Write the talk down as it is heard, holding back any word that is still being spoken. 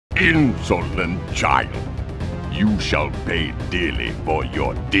Insolent child! You shall pay dearly for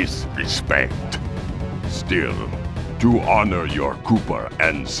your disrespect. Still, to honor your Cooper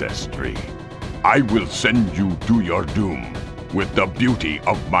ancestry, I will send you to your doom with the beauty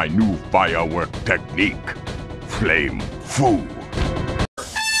of my new firework technique, Flame Foo.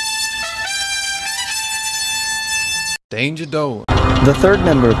 Danger Door. The third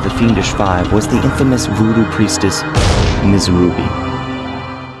member of the Fiendish Five was the infamous voodoo priestess, Ms. Ruby.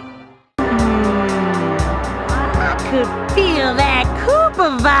 I could feel that Cooper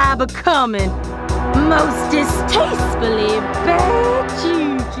vibe a-coming. Most distastefully bad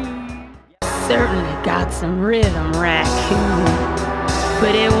juju. Certainly got some rhythm, Raccoon.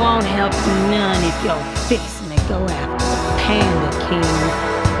 But it won't help you none if you're fixing to go after the Panda King.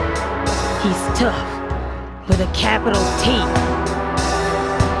 He's tough, with a capital T.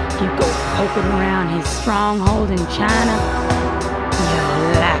 You go poking around his stronghold in China,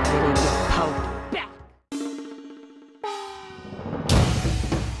 you're likely to get poked back.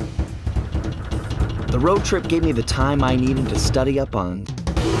 The road trip gave me the time I needed to study up on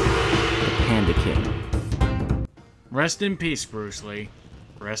the Panda King. Rest in peace, Bruce Lee.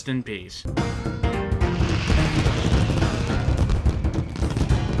 Rest in peace.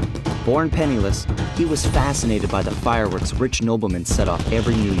 Born penniless, he was fascinated by the fireworks rich noblemen set off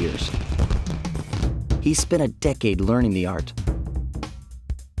every New Year's. He spent a decade learning the art.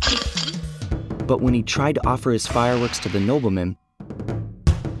 But when he tried to offer his fireworks to the noblemen,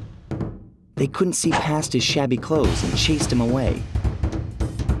 they couldn't see past his shabby clothes and chased him away.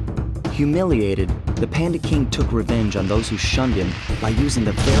 Humiliated, the Panda King took revenge on those who shunned him by using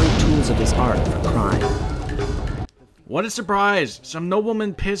the very tools of his art for crime. What a surprise! Some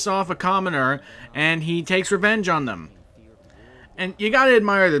noblemen piss off a commoner, and he takes revenge on them. And you gotta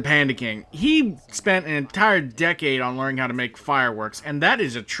admire the Panda King. He spent an entire decade on learning how to make fireworks, and that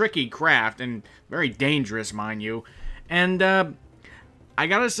is a tricky craft, and very dangerous, mind you. And, I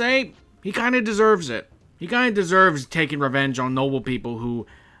gotta say, he kinda deserves it. He kinda deserves taking revenge on noble people who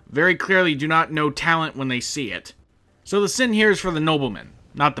very clearly do not know talent when they see it. So the sin here is for the nobleman,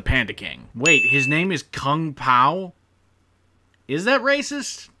 not the Panda King. Wait, his name is Kung Pao? Is that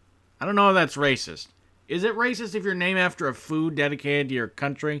racist? I don't know if that's racist. Is it racist if you're named after a food dedicated to your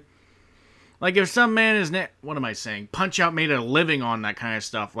country? Like if some man is what am I saying? Punch-Out made a living on that kind of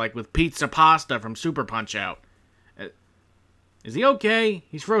stuff, like with Pizza Pasta from Super Punch-Out. Is he okay?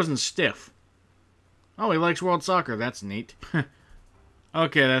 He's frozen stiff. Oh, he likes World Soccer. That's neat.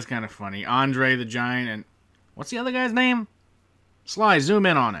 Okay, that's kind of funny. Andre the Giant and... what's the other guy's name? Sly, zoom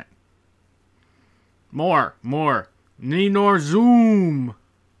in on it. More. Need more zoom.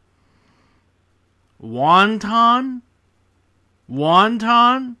 Wonton?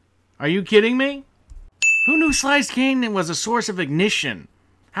 Wonton? Are you kidding me? Who knew sliced cane was a source of ignition?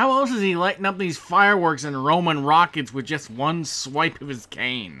 How else is he lighting up these fireworks and Roman rockets with just one swipe of his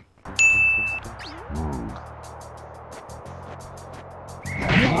cane?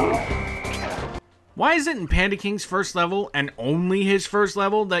 Why is it in Panda King's first level, and only his first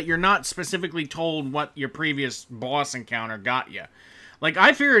level, that you're not specifically told what your previous boss encounter got you? Like,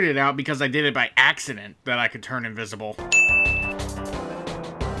 I figured it out because I did it by accident, that I could turn invisible.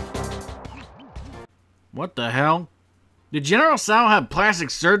 What the hell? Did General Tsao have plastic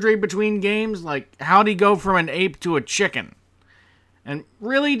surgery between games? Like, how'd he go from an ape to a chicken? And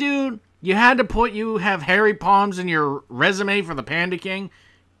really, dude? You had to put you have hairy palms in your resume for the Panda King?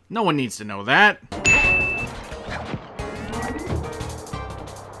 No one needs to know that.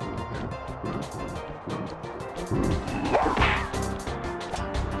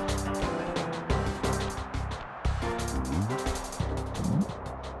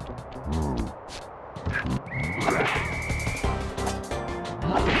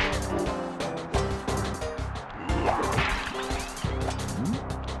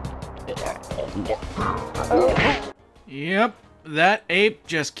 Yep, that ape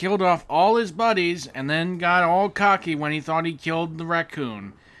just killed off all his buddies and then got all cocky when he thought he killed the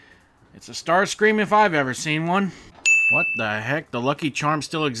raccoon. It's a Starscream if I've ever seen one. What the heck? The Lucky Charm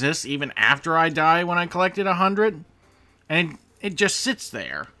still exists even after I die when I collected 100? And it just sits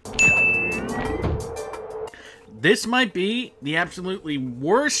there. This might be the absolutely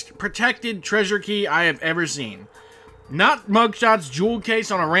worst protected treasure key I have ever seen. Not Mugshot's jewel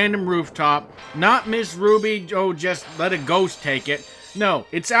case on a random rooftop. Not Miss Ruby, oh, just let a ghost take it. No,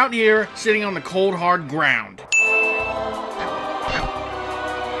 it's out here, sitting on the cold, hard ground.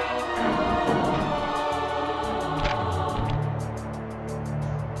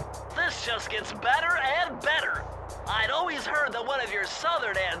 This just gets better and better. I'd always heard that one of your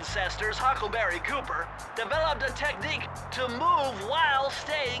southern ancestors, Huckleberry Cooper, developed a technique to move while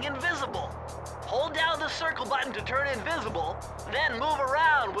staying invisible. Hold down the circle button to turn invisible, then move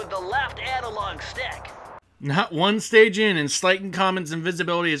around with the left analog stick. Not one stage in, and Slayton Common's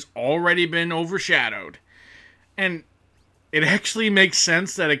invisibility has already been overshadowed. And it actually makes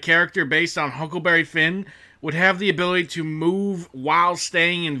sense that a character based on Huckleberry Finn would have the ability to move while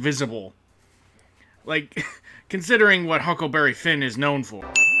staying invisible. Like, considering what Huckleberry Finn is known for.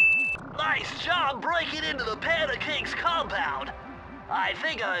 Nice job breaking into the Panda King's compound. I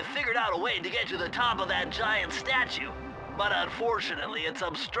think I figured out a way to get to the top of that giant statue. But unfortunately, it's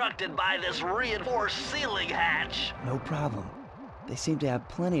obstructed by this reinforced ceiling hatch. No problem. They seem to have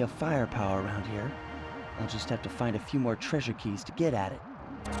plenty of firepower around here. I'll just have to find a few more treasure keys to get at it.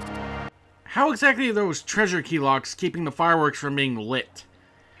 How exactly are those treasure key locks keeping the fireworks from being lit?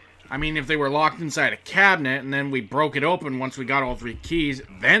 I mean, if they were locked inside a cabinet and then we broke it open once we got all 3 keys,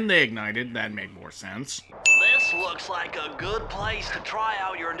 then they ignited, that made more sense. This looks like a good place to try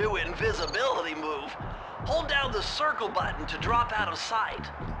out your new invisibility move. Hold down the circle button to drop out of sight.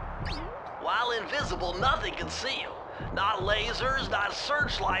 While invisible, nothing can see you. Not lasers, not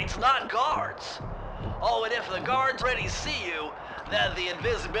searchlights, not guards. Oh, and if the guards already see you, then the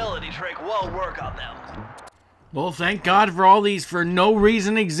invisibility trick won't work on them. Well, thank God for all these for no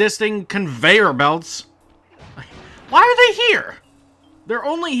reason existing conveyor belts. Why are they here? They're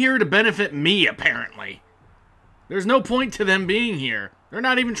only here to benefit me, apparently. There's no point to them being here. They're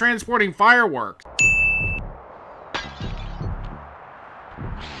not even transporting fireworks.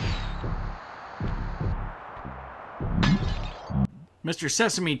 Mr.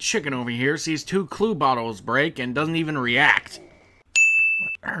 Sesame Chicken over here sees 2 clue bottles break and doesn't even react.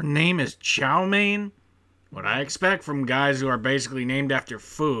 Her name is Chow Mein? What I expect from guys who are basically named after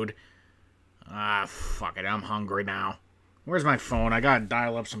food. Ah, fuck it, I'm hungry now. Where's my phone? I gotta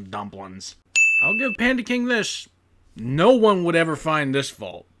dial up some dumplings. I'll give Panda King this. No one would ever find this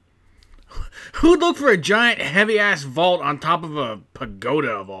vault. Who'd look for a giant, heavy-ass vault on top of a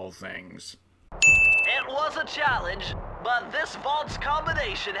pagoda of all things? It was a challenge, but this vault's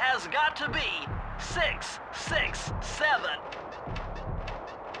combination has got to be 667.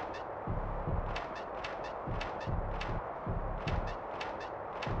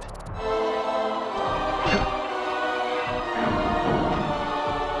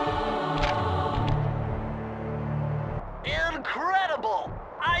 Incredible!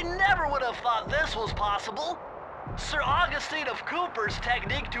 I never would have thought this was possible. Sir Augustine of Cooper's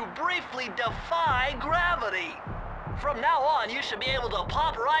technique to briefly defy gravity. From now on, you should be able to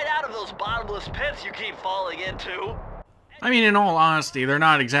pop right out of those bottomless pits you keep falling into. I mean, in all honesty, they're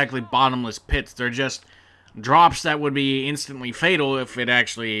not exactly bottomless pits. They're just drops that would be instantly fatal if it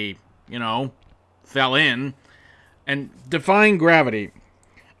actually, you know, fell in. And defying gravity.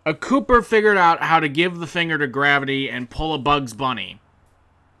 A Cooper figured out how to give the finger to gravity and pull a Bugs Bunny.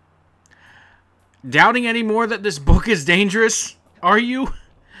 Doubting any more that this book is dangerous? Are you?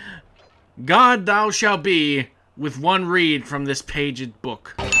 God thou shalt be with one read from this paged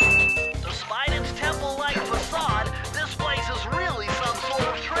book. Despite its temple-like facade, this place is really some sort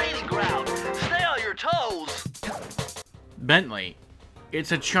of training ground. Stay on your toes. Bentley,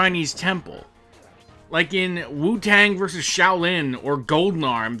 it's a Chinese temple. Like in Wu-Tang vs. Shaolin or Golden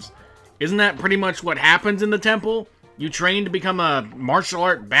Arms, isn't that pretty much what happens in the temple? You train to become a martial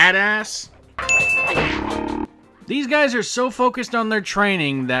art badass? These guys are so focused on their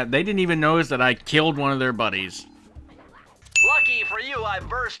training that they didn't even notice that I killed one of their buddies. Lucky for you, I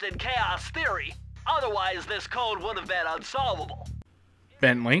burst in chaos theory. Otherwise, this code would have been unsolvable.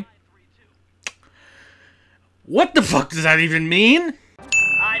 Bentley? What the fuck does that even mean?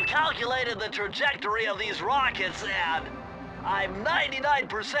 I've calculated the trajectory of these rockets and I'm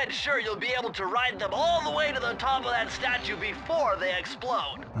 99% sure you'll be able to ride them all the way to the top of that statue before they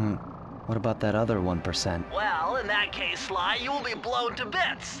explode. What about that other 1%? Well, in that case, Sly, you will be blown to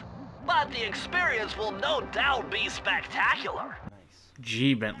bits. But the experience will no doubt be spectacular.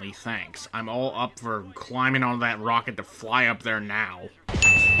 Gee, Bentley, thanks. I'm all up for climbing on that rocket to fly up there now.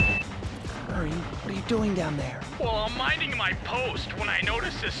 Murray, what are you doing down there? Well, I'm minding my post when I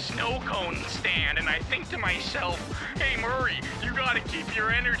notice a snow cone stand, and I think to myself, hey Murray, you gotta keep your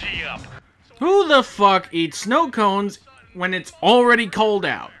energy up. Who the fuck eats snow cones when it's already cold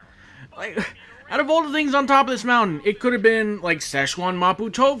out? Like, out of all the things on top of this mountain, it could have been like Szechuan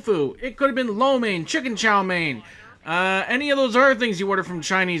Mapo tofu. It could have been lo mein, chicken chow mein. Any of those other things you order from a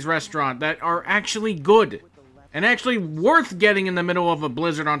Chinese restaurant that are actually good. And actually worth getting in the middle of a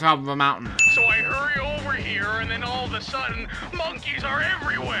blizzard on top of a mountain. So I hurry over here, and then all of a sudden, monkeys are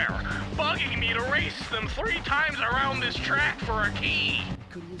everywhere, bugging me to race them 3 times around this track for a key.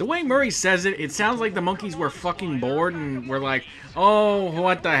 The way Murray says it, it sounds like the monkeys were fucking bored and were like, oh,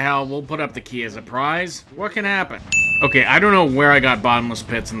 what the hell, we'll put up the key as a prize. What can happen? Okay, I don't know where I got bottomless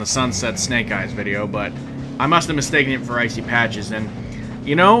pits in the Sunset Snake Eyes video, but I must have mistaken it for icy patches, and,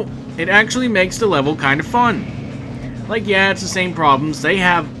 you know, it actually makes the level kind of fun. Like, yeah, it's the same problems. They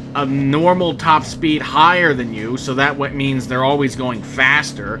have a normal top speed higher than you, so that means they're always going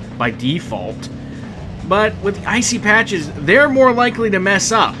faster by default. But with the icy patches, they're more likely to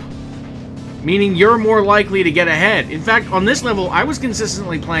mess up, meaning you're more likely to get ahead. In fact, on this level, I was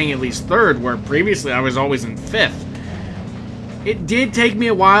consistently playing at least 3rd, where previously I was always in 5th. It did take me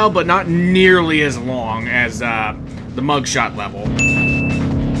a while, but not nearly as long as the mugshot level.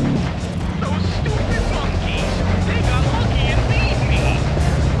 Those stupid monkeys! They got lucky and beat me!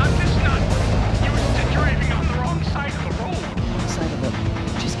 I'm just not used to driving on the wrong side of the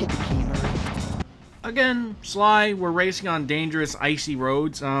road. Just get the key, Murray. Again, Sly, we're racing on dangerous, icy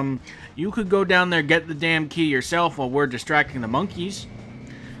roads. You could go down there, get the damn key yourself while we're distracting the monkeys.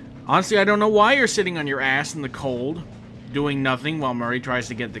 Honestly, I don't know why you're sitting on your ass in the cold, doing nothing while Murray tries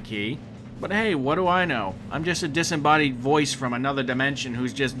to get the key. But hey, what do I know? I'm just a disembodied voice from another dimension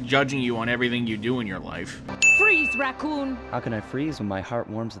who's just judging you on everything you do in your life. Freeze, raccoon! How can I freeze when my heart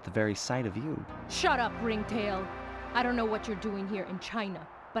warms at the very sight of you? Shut up, Ringtail. I don't know what you're doing here in China,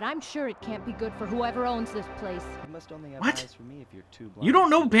 but I'm sure it can't be good for whoever owns this place. You must only have What? eyes for me if you're too blind. You don't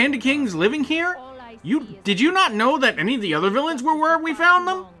know Panda King's living here? All I You see is did you not know that any of the other villains were where we found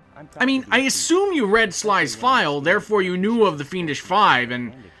them? I mean, I assume you read Sly's file, therefore you knew of the Fiendish Five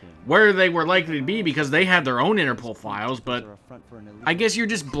and where they were likely to be because they had their own Interpol files, but I guess you're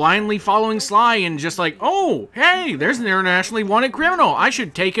just blindly following Sly and just like, oh, hey, there's an internationally wanted criminal. I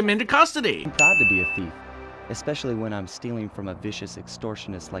should take him into custody. I'm proud to be a thief, especially when I'm stealing from a vicious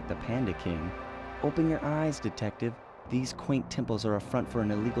extortionist like the Panda King. Open your eyes, detective. These quaint temples are a front for an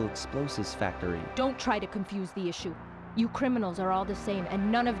illegal explosives factory. Don't try to confuse the issue. You criminals are all the same,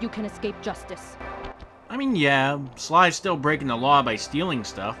 and none of you can escape justice. I mean, yeah, Sly's still breaking the law by stealing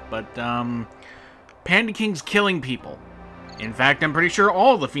stuff, but, Panda King's killing people. In fact, I'm pretty sure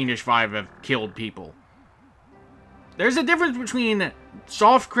all the Fiendish Five have killed people. There's a difference between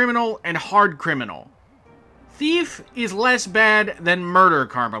soft criminal and hard criminal. Thief is less bad than murder,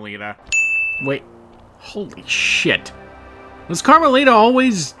 Carmelita. Wait, holy shit. Was Carmelita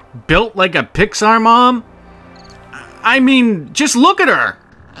always built like a Pixar mom? I mean, just look at her!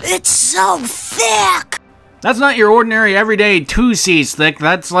 It's so thick! That's not your ordinary, everyday 2C's thick,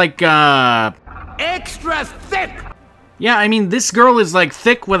 that's like, Extra thick! yeah, I mean, this girl is like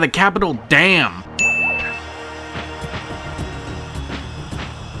thick with a capital damn.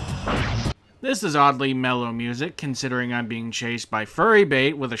 This is oddly mellow music, considering I'm being chased by Furry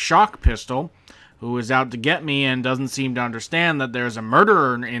Bait with a shock pistol, who is out to get me and doesn't seem to understand that there's a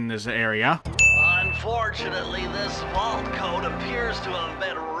murderer in this area. Unfortunately, this vault code appears to have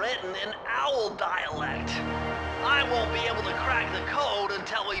been written in owl dialect. I won't be able to crack the code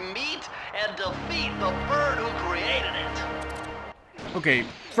until we meet and defeat the bird who created it. Okay,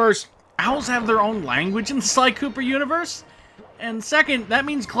 first, owls have their own language in the Sly Cooper universe? And second, that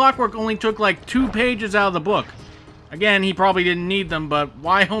means Clockwork only took like 2 pages out of the book. Again, he probably didn't need them, but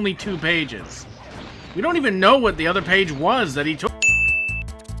why only 2 pages? We don't even know what the other page was that he took.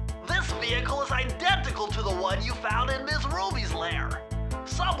 This vehicle is identical to the one you found in Miss Ruby's lair.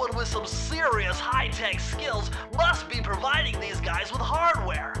 Someone with some serious high-tech skills must be providing these guys with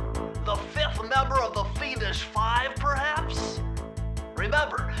hardware. The 5th member of the Fiendish Five, perhaps?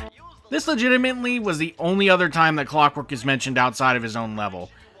 Remember, This legitimately was the only other time that Clockwork is mentioned outside of his own level.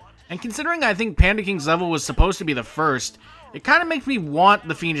 And considering I think Panda King's level was supposed to be the first, it kind of makes me want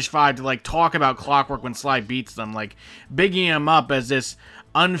the Fiendish Five to like talk about Clockwork when Sly beats them, like bigging him up as this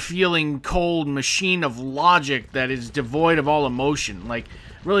unfeeling, cold machine of logic that is devoid of all emotion, like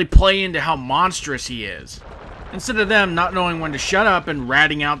really play into how monstrous he is. Instead of them not knowing when to shut up and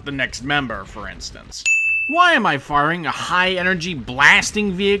ratting out the next member, for instance. Why am I firing a high-energy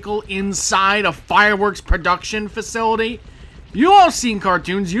blasting vehicle inside a fireworks production facility? You all seen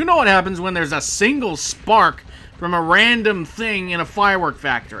cartoons, you know what happens when there's a single spark from a random thing in a firework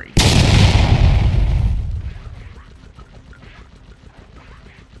factory.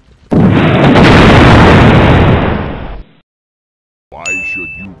 Why should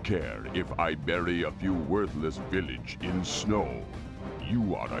you care if I bury a few worthless village in snow?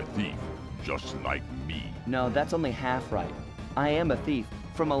 You are a thief, just like me. No, that's only half right. I am a thief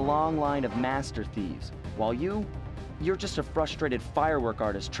from a long line of master thieves, while you're just a frustrated firework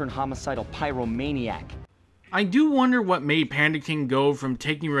artist turned homicidal pyromaniac. I do wonder what made Panda King go from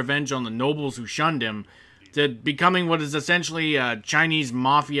taking revenge on the nobles who shunned him to becoming what is essentially a Chinese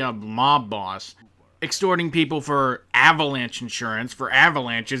mafia mob boss, extorting people for avalanche insurance for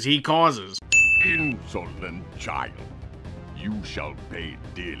avalanches he causes. Insolent child, you shall pay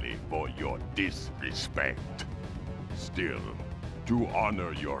dearly for your disrespect. Still, to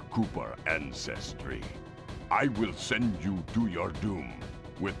honor your Cooper ancestry, I will send you to your doom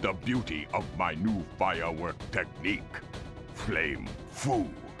with the beauty of my new firework technique, Flame Fu.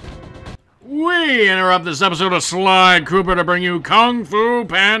 We interrupt this episode of Slide Cooper to bring you Kung Fu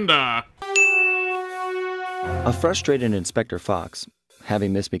Panda. A frustrated Inspector Fox,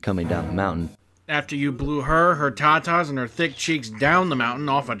 having missed me coming down the mountain, After you blew her tatas, and her thick cheeks down the mountain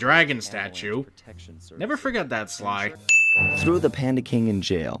off a dragon statue. Never forget that, Sly. threw the Panda King in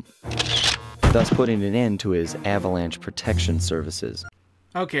jail, thus putting an end to his avalanche protection services.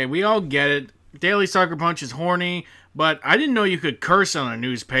 Okay, we all get it. Daily Sucker Punch is horny, but I didn't know you could curse on a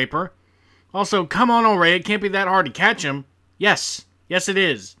newspaper. Also, come on, O'Ray, it can't be that hard to catch him. Yes, it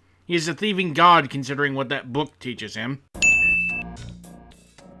is. He is a thieving god, considering what that book teaches him.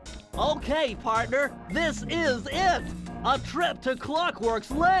 Okay, partner, this is it! A trip to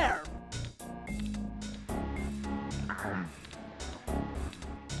Clockwork's lair!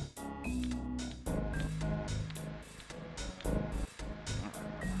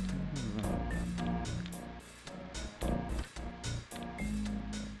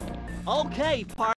 Okay, partner.